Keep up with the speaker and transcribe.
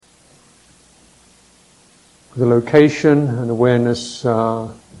The location and awareness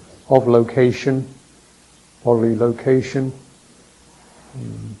of location, bodily location.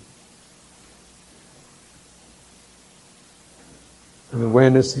 And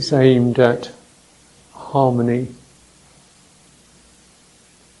awareness is aimed at harmony.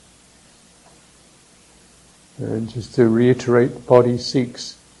 And just to reiterate, the body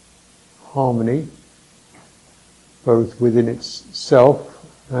seeks harmony, both within itself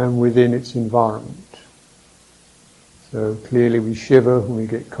and within its environment. So clearly we shiver when we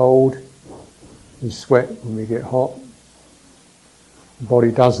get cold, we sweat when we get hot. The body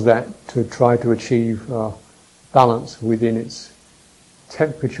does that to try to achieve balance within its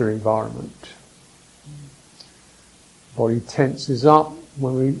temperature environment. The body tenses up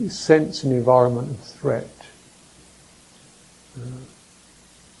when we sense an environment of threat.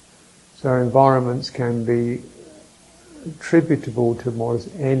 So our environments can be attributable to more as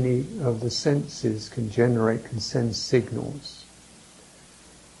any of the senses can generate, can send signals.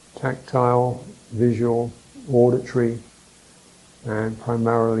 Tactile, visual, auditory, and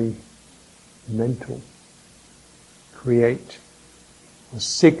primarily mental. Create a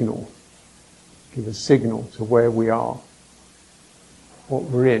signal, give a signal to where we are, what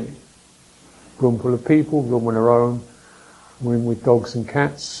we're in. Room full of people, room on our own, room with dogs and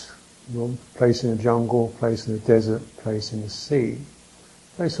cats, room, place in a jungle, place in a desert, place in the sea,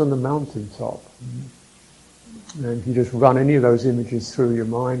 place on the mountaintop. And if you just run any of those images through your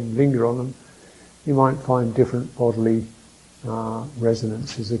mind, linger on them, you might find different bodily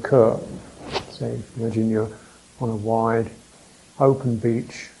resonances occur. Say, imagine you're on a wide, open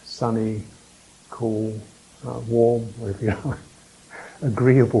beach, sunny, cool, warm, whatever you know,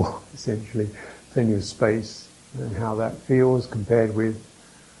 agreeable, essentially, plenty of space, and how that feels compared with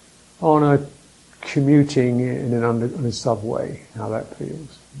on a commuting in on a subway, how that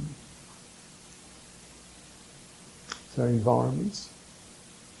feels. So environments.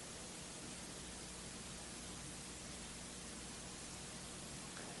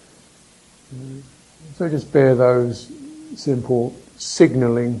 So just bear those simple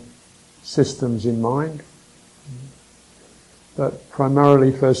signalling systems in mind. But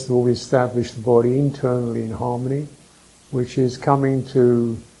primarily, first of all, we establish the body internally in harmony, which is coming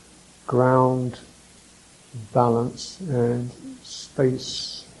to ground, balance, and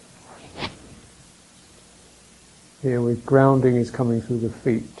space. Here, with grounding is coming through the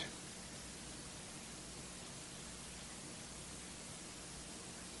feet.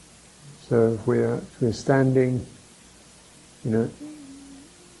 So if we're standing,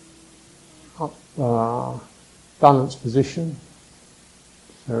 up, balanced position.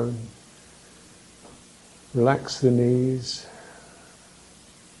 So relax the knees.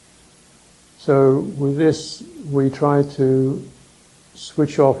 So with this, we try to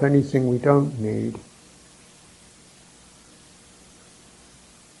switch off anything we don't need.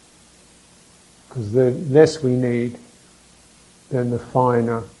 Because the less we need, then the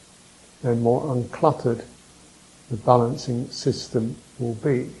finer and more uncluttered the balancing system will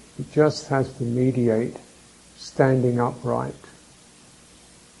be. It just has to mediate standing upright.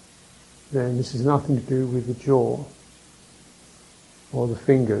 Then this has nothing to do with the jaw, or the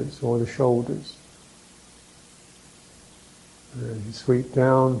fingers, or the shoulders. And you sweep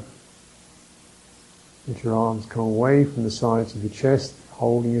down, let your arms come away from the sides of your chest,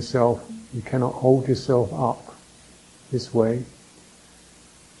 holding yourself. You cannot hold yourself up this way.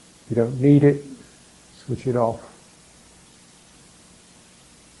 You don't need it, switch it off.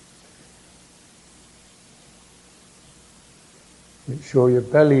 Make sure your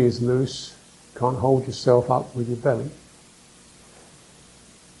belly is loose. You can't hold yourself up with your belly.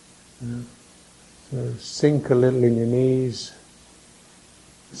 So sink a little in your knees.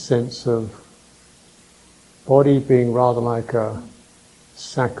 Sense of body being rather like a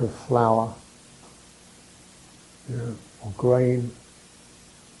sack of flour, or grain,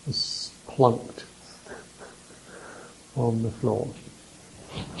 is plunked on the floor.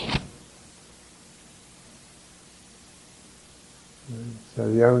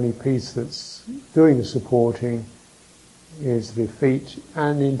 So the only piece that's doing the supporting is the feet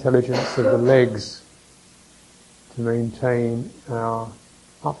and the intelligence of the legs to maintain our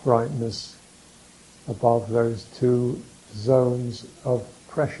uprightness above those two zones of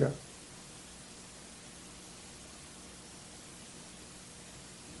pressure.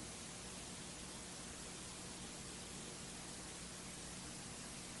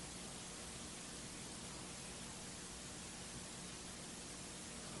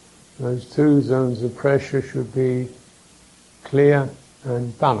 Those two zones of pressure should be clear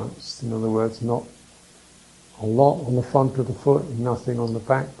and balanced. In other words, not a lot on the front of the foot and nothing on the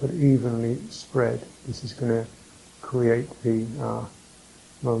back, but evenly spread. This is going to create the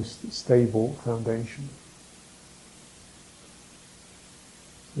most stable foundation.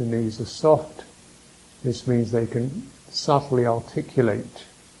 The knees are soft. This means they can subtly articulate.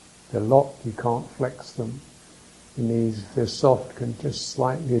 They're locked, you can't flex them. The knees, if they're soft, can just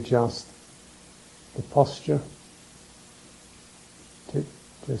slightly adjust the posture.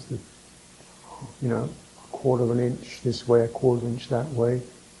 Just a quarter of an inch this way, a quarter of an inch that way.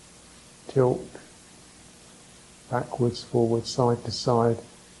 Tilt backwards, forwards, side to side.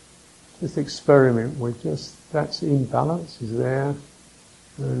 Just experiment with that's imbalance is there,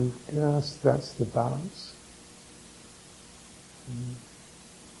 and just that's the balance.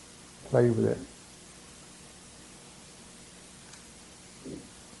 Play with it.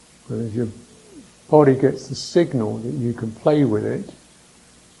 And as your body gets the signal that you can play with it,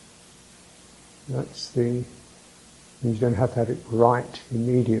 you don't have to have it right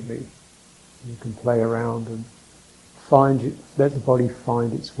immediately. You can play around and let the body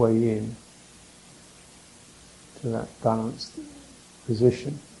find its way in to that balanced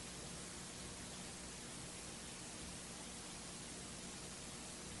position.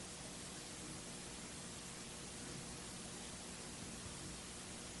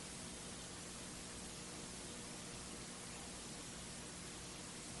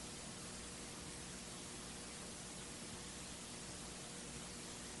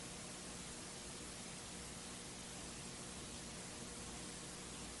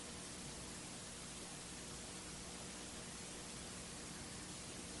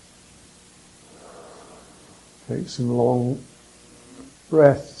 Take some long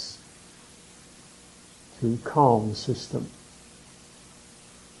breaths to calm the system.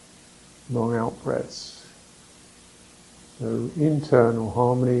 Long out breaths. So internal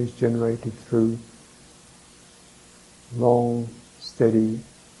harmony is generated through long, steady,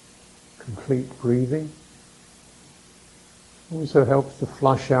 complete breathing. Also helps to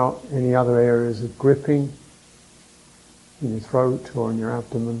flush out any other areas of gripping in your throat or in your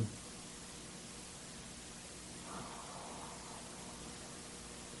abdomen.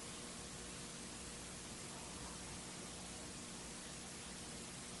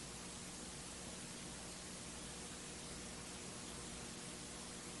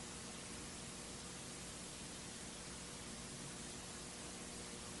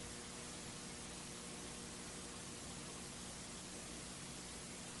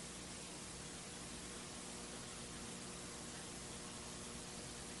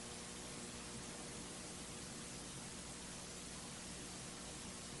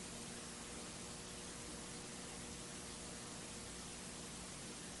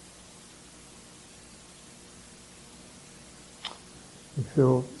 You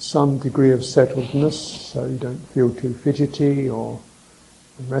feel some degree of settledness, so you don't feel too fidgety or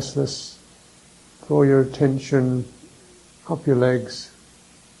restless. Draw your attention up your legs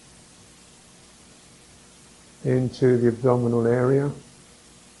into the abdominal area.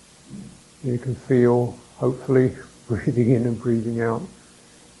 You can feel, hopefully, breathing in and breathing out.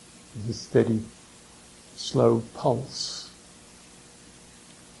 There's a steady, slow pulse.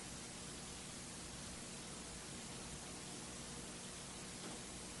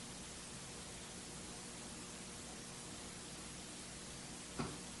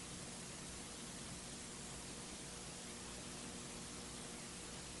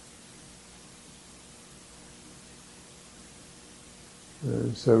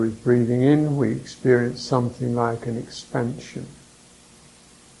 So with breathing in, we experience something like an expansion.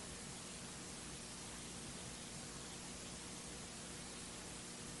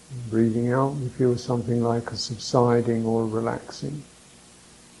 Breathing out, we feel something like a subsiding or relaxing.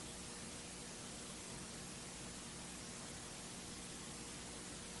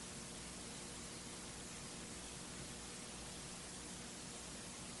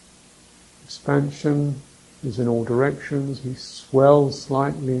 Expansion is in all directions. We swell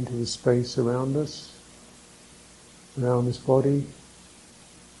slightly into the space around us, around this body.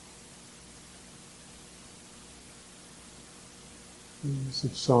 And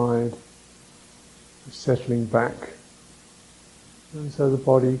subside, settling back. And so the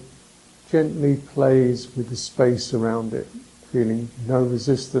body gently plays with the space around it, feeling no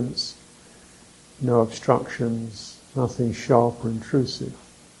resistance, no obstructions, nothing sharp or intrusive.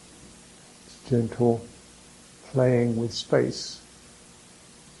 It's gentle playing with space.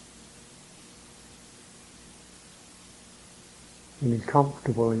 Feeling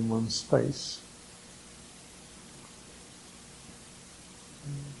comfortable in one's space.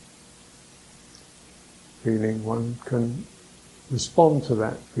 Feeling one can respond to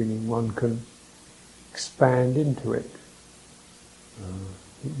that, feeling one can expand into it.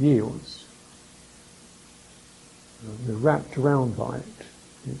 It yields. We're wrapped around by it.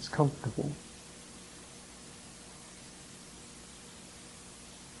 It's comfortable.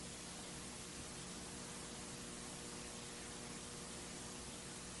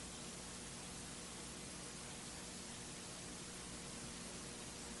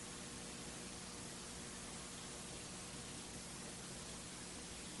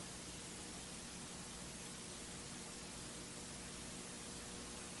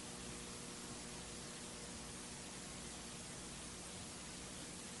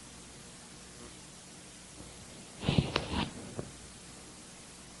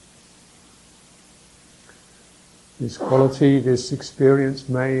 This quality, this experience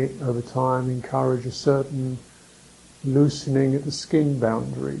may, over time, encourage a certain loosening at the skin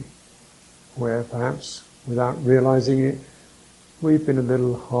boundary, where perhaps, without realizing it, we've been a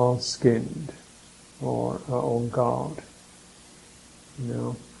little hard-skinned or on guard.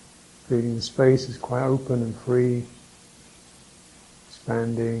 Feeling the space is quite open and free,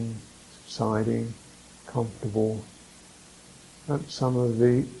 expanding, subsiding, comfortable. Perhaps some of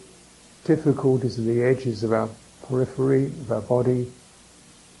the difficulties of the edges of our periphery, of our body,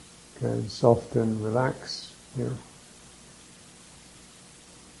 can soften, relax.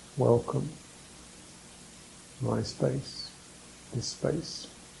 Welcome my space, this space.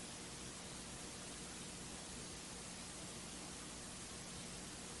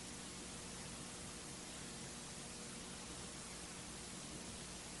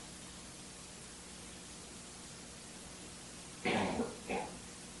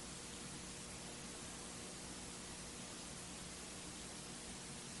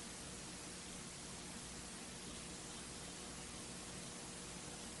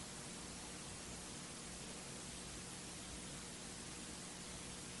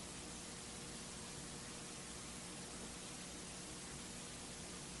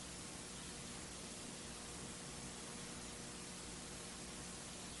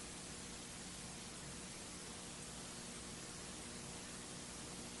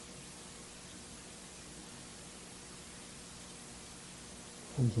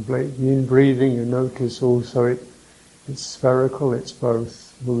 Contemplate the in-breathing, you notice also it's spherical, it's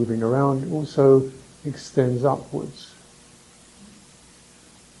both moving around, it also extends upwards.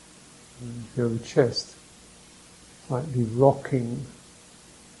 And feel the chest slightly rocking,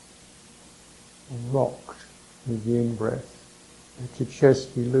 or rocked with the in-breath. Let your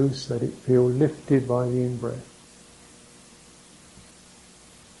chest be loose, let it feel lifted by the in-breath.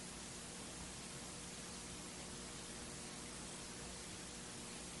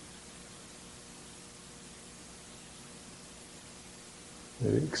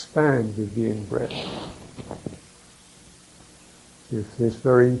 Let it expand with the in-breath. If this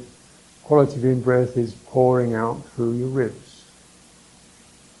very quality of in-breath is pouring out through your ribs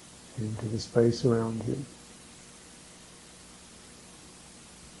into the space around you.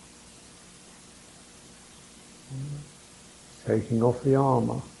 Taking off the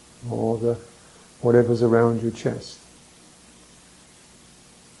armour or whatever's around your chest.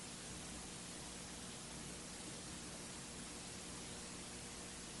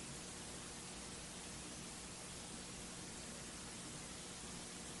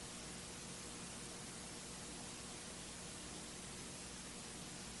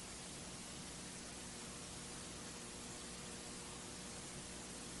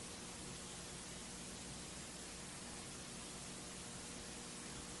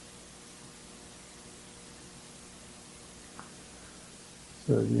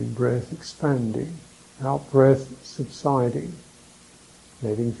 So the in-breath expanding, out-breath subsiding,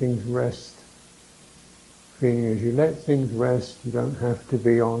 letting things rest. Feeling as you let things rest, you don't have to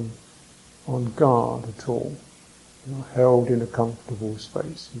be on guard at all. You're held in a comfortable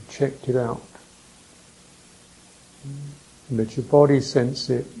space. You've checked it out. Let your body sense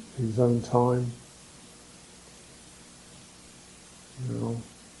it in its own time.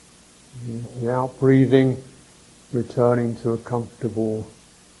 The out-breathing, returning to a comfortable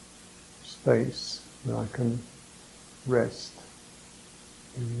space where I can rest.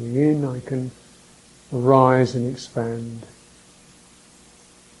 Breathing in, I can arise and expand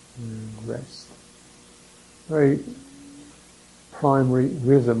and rest. Very primary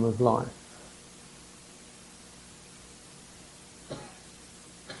rhythm of life.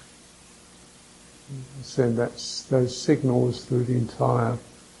 Send those signals through the entire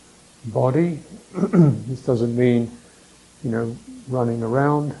body. This doesn't mean, running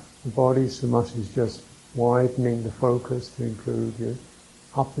around the body so much as just widening the focus to include your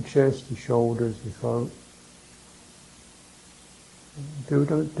upper chest, your shoulders, your throat.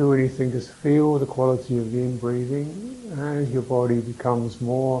 Don't do anything, just feel the quality of the in-breathing. As your body becomes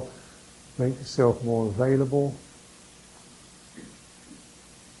more, make yourself more available.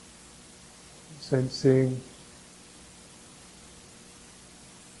 Sensing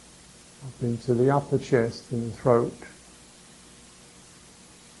up into the upper chest and the throat.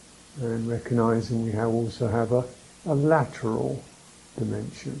 And recognizing we also have a lateral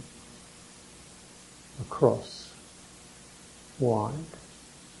dimension, across, wide.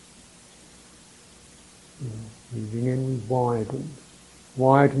 Moving in, we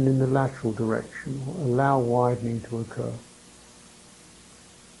widen in the lateral direction, allow widening to occur.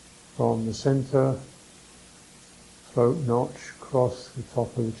 From the center, throat notch, across the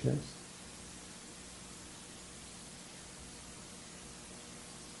top of the chest.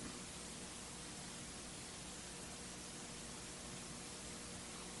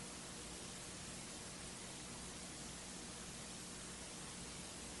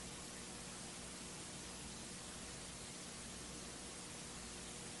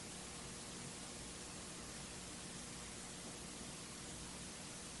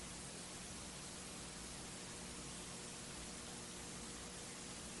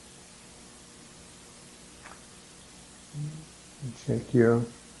 Check your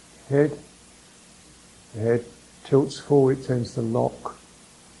head. The head tilts forward, it tends to lock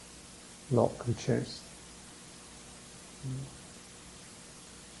the chest.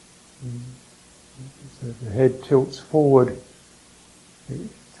 So if the head tilts forward, it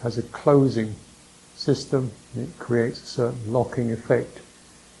has a closing system, and it creates a certain locking effect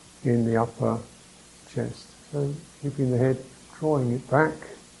in the upper chest. So keeping the head, drawing it back,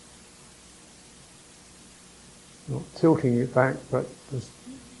 not tilting it back, but just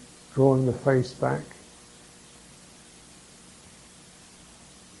drawing the face back.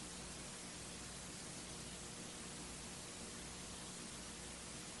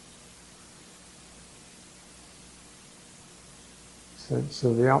 Sense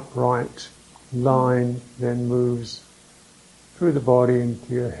of the upright line then moves through the body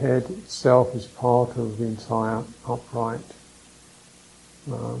into your head itself as part of the entire upright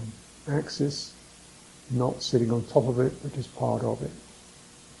axis. Not sitting on top of it, but just part of it.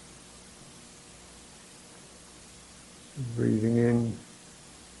 Breathing in,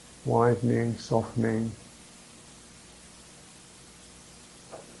 widening, softening.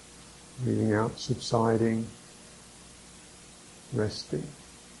 Breathing out, subsiding, resting.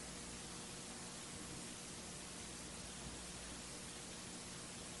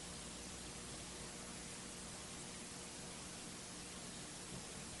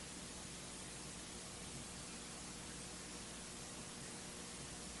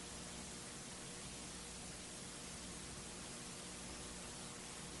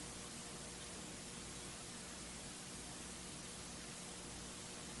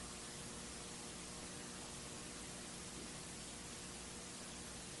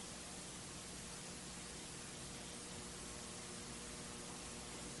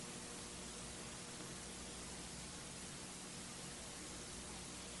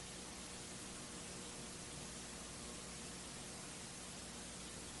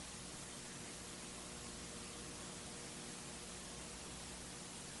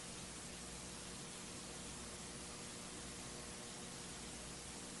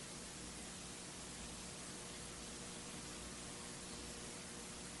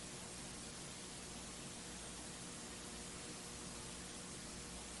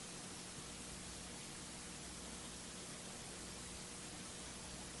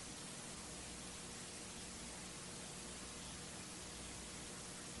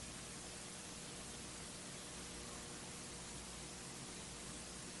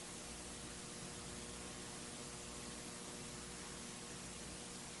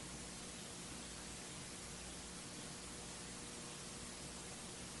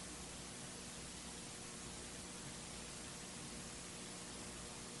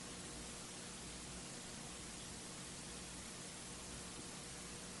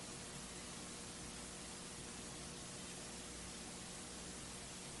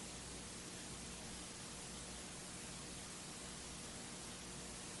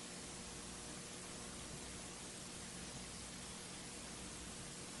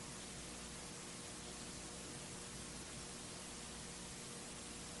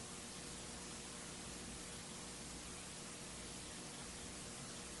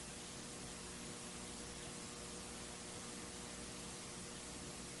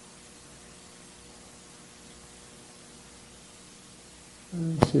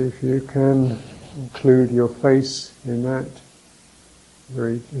 And see if you can include your face in that.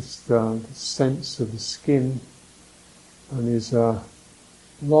 Just the sense of the skin And there's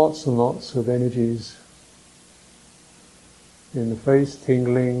lots and lots of energies in the face,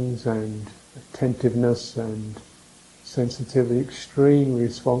 tinglings and attentiveness and sensitivity, extremely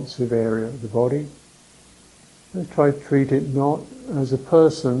responsive area of the body. Let's try to treat it not as a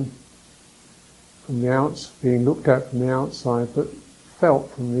person from the being looked at from the outside, but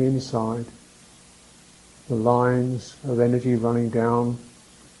felt from the inside. The lines of energy running down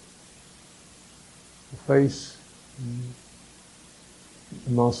the face,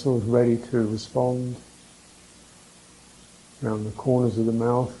 the muscles ready to respond, around the corners of the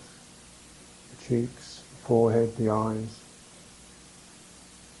mouth, the cheeks, the forehead, the eyes.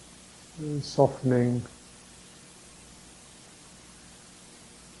 And softening,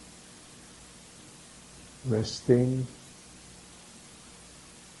 resting,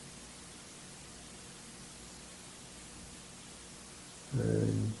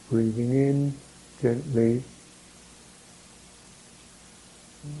 and breathing in gently,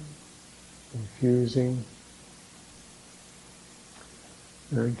 infusing,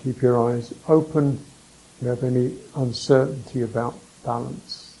 and keep your eyes open if you have any uncertainty about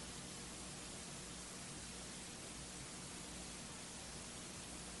balance.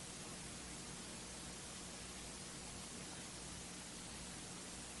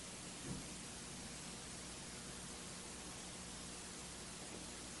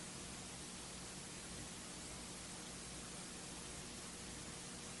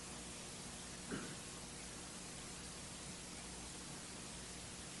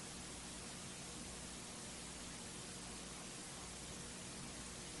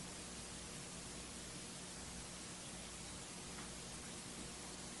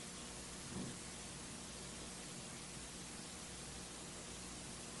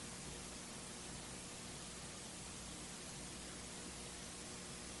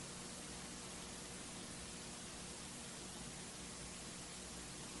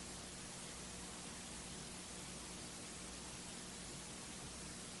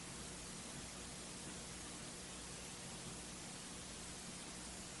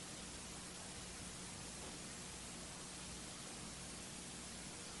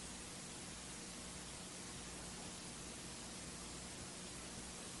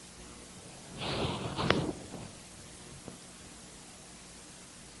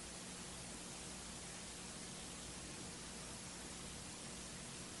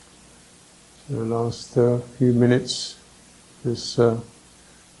 The last few minutes, this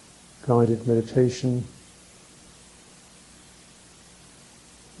guided meditation.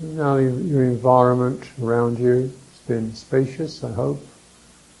 Now your environment around you has been spacious, I hope,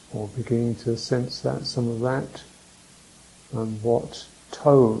 or beginning to sense that, some of that. And what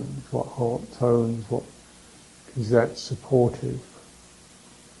tones, what heart tones, what is that supportive?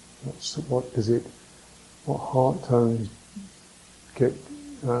 What heart tones get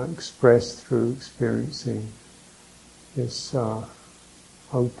expressed through experiencing this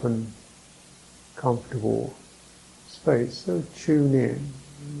open, comfortable space. So tune in,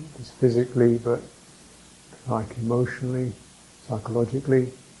 just physically, but like emotionally,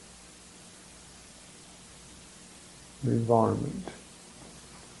 psychologically, the environment.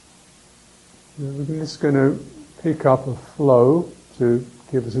 And we're just going to pick up a flow to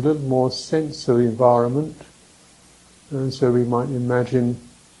give us a little more sense of the environment. And so we might imagine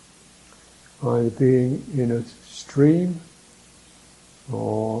either being in a stream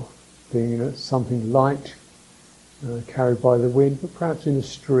or being in something light carried by the wind, but perhaps in a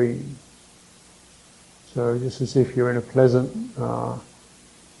stream. So just as if you're in a pleasant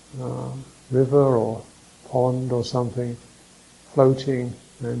river or pond or something, floating,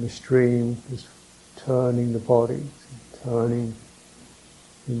 and the stream is turning the body, turning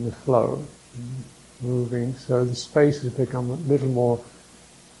in the flow, moving. So the space has become a little more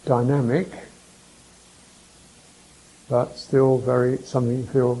dynamic, but still something you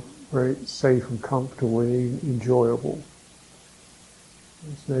feel very safe and comfortable with, enjoyable.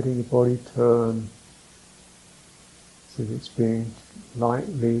 Just letting the body turn as if it's being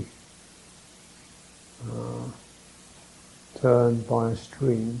lightly turned by a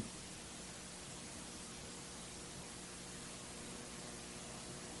stream.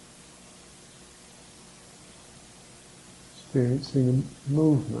 Experiencing a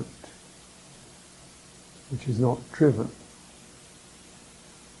movement which is not driven.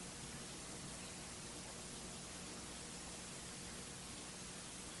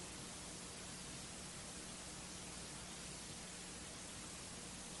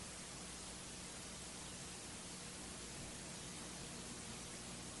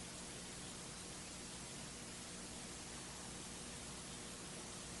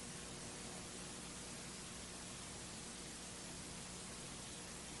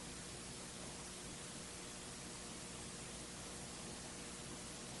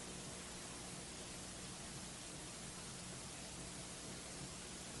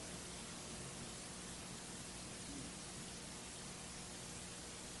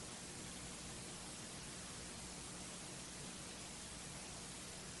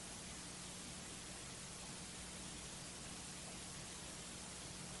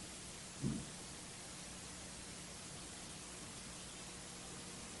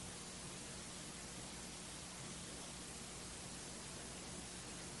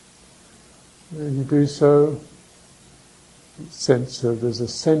 And you do so, sense of there's a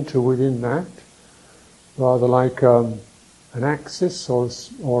center within that, rather like an axis or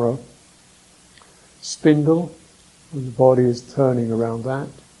a spindle, and the body is turning around that.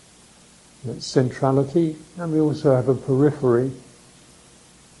 That's centrality. And we also have a periphery,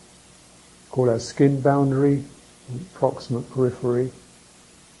 called our skin boundary, proximate periphery.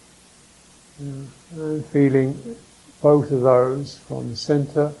 And feeling both of those from the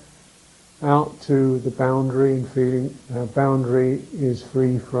center out to the boundary, and feeling our boundary is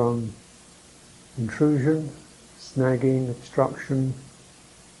free from intrusion, snagging, obstruction,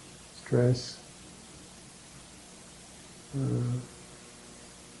 stress.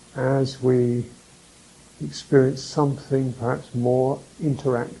 As we experience something perhaps more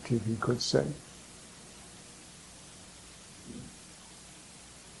interactive, you could say.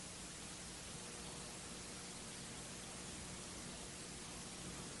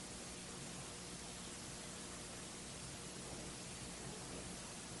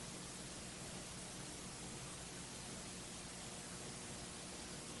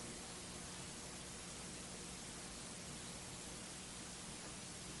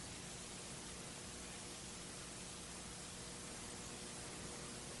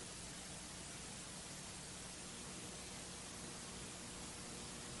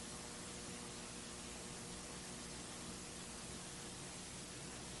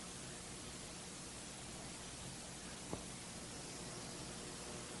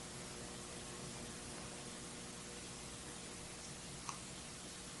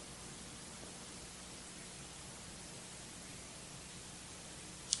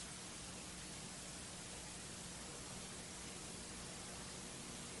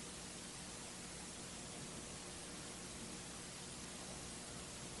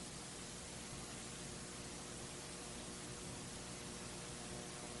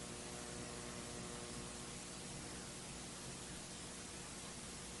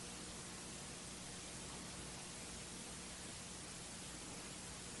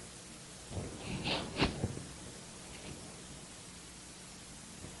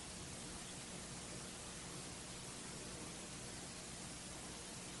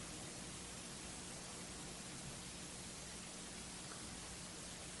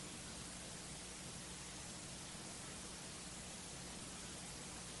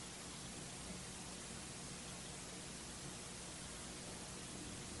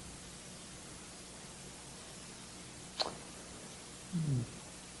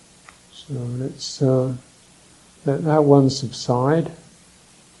 So let's let that one subside.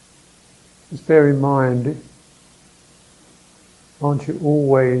 Just bear in mind, aren't you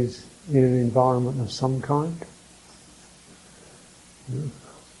always in an environment of some kind?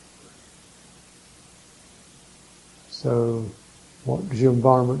 So what does your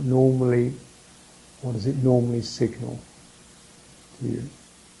environment normally signal to you?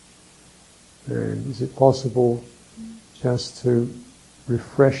 And is it possible just to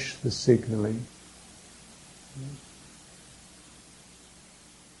refresh the signalling?